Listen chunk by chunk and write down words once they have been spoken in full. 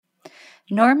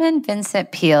Norman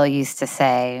Vincent Peale used to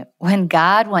say, when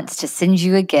God wants to send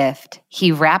you a gift,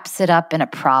 he wraps it up in a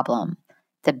problem.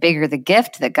 The bigger the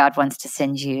gift that God wants to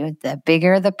send you, the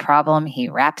bigger the problem he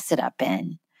wraps it up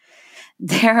in.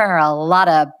 There are a lot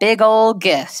of big old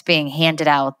gifts being handed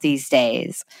out these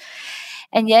days.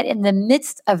 And yet in the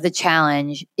midst of the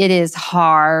challenge, it is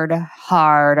hard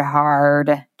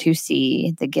to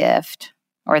see the gift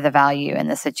or the value in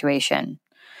the situation.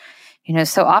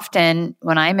 So often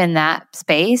when I'm in that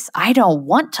space, I don't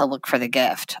want to look for the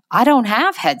gift. I don't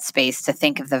have headspace to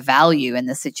think of the value in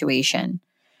the situation.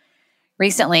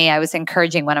 Recently, I was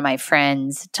encouraging one of my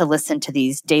friends to listen to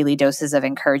these daily doses of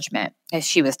encouragement as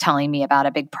she was telling me about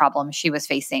a big problem she was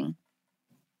facing.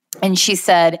 And she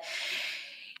said,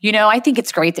 I think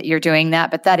it's great that you're doing that,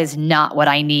 but that is not what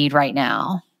I need right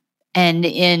now. And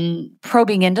in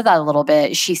probing into that a little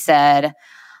bit, she said,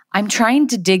 I'm trying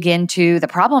to dig into the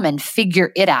problem and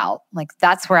figure it out. Like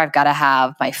that's where I've got to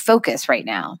have my focus right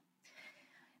now.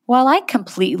 While I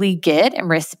completely get and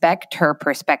respect her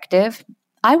perspective,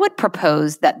 I would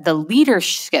propose that the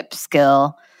leadership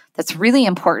skill that's really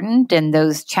important in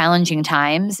those challenging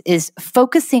times is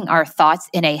focusing our thoughts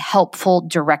in a helpful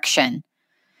direction.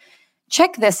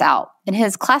 Check this out. In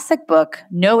his classic book,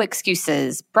 No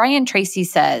Excuses, Brian Tracy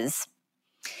says,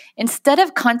 instead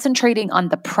of concentrating on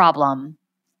the problem,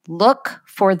 look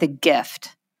for the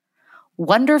gift.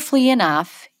 Wonderfully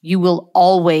enough, you will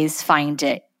always find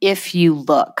it if you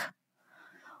look.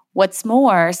 What's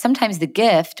more, sometimes the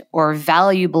gift or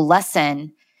valuable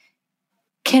lesson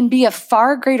can be of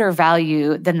far greater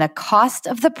value than the cost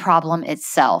of the problem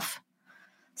itself.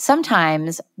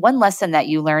 Sometimes one lesson that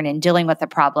you learn in dealing with a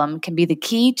problem can be the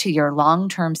key to your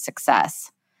long-term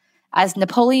success. As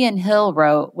Napoleon Hill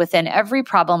wrote, within every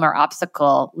problem or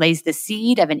obstacle lays the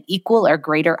seed of an equal or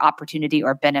greater opportunity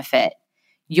or benefit.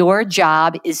 Your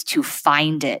job is to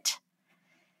find it.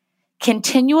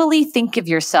 Continually think of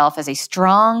yourself as a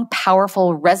strong,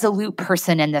 powerful, resolute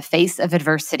person in the face of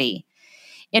adversity.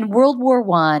 In World War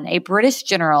I, a British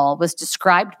general was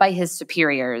described by his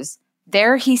superiors.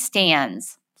 There he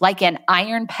stands, like an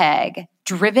iron peg,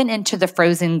 driven into the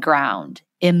frozen ground,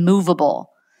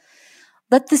 immovable.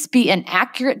 Let this be an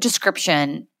accurate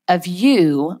description of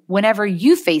you whenever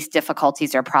you face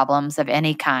difficulties or problems of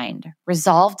any kind,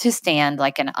 resolved to stand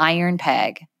like an iron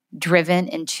peg, driven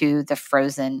into the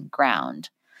frozen ground.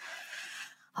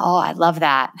 Oh, I love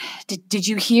that. Did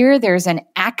you hear there's an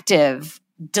active,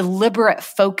 deliberate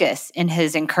focus in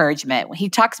his encouragement? He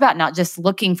talks about not just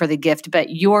looking for the gift, but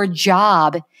your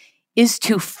job is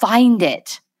to find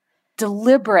it.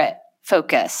 Deliberate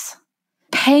focus.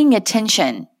 Paying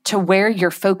attention to where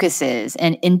your focus is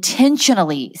and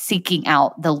intentionally seeking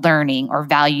out the learning or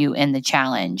value in the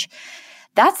challenge.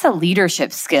 That's a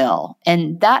leadership skill,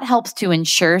 and that helps to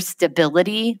ensure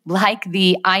stability like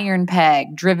the iron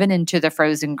peg driven into the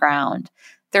frozen ground.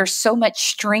 There's so much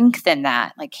strength in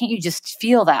that. Like, can't you just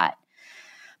feel that?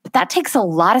 But that takes a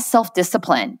lot of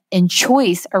self-discipline and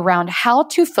choice around how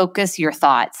to focus your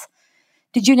thoughts.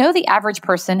 Did you know the average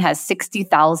person has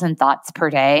 60,000 thoughts per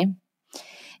day?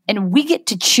 And we get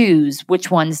to choose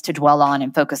which ones to dwell on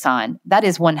and focus on. That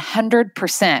is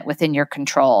 100% within your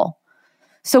control.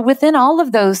 So within all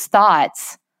of those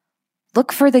thoughts,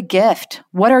 look for the gift.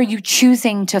 What are you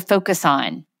choosing to focus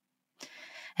on?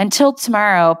 Until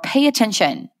tomorrow, pay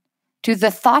attention to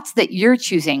the thoughts that you're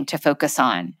choosing to focus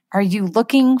on. Are you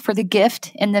looking for the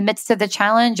gift in the midst of the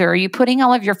challenge, or are you putting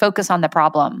all of your focus on the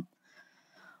problem?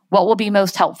 What will be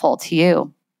most helpful to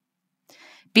you?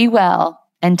 Be well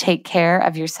and take care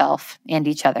of yourself and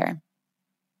each other.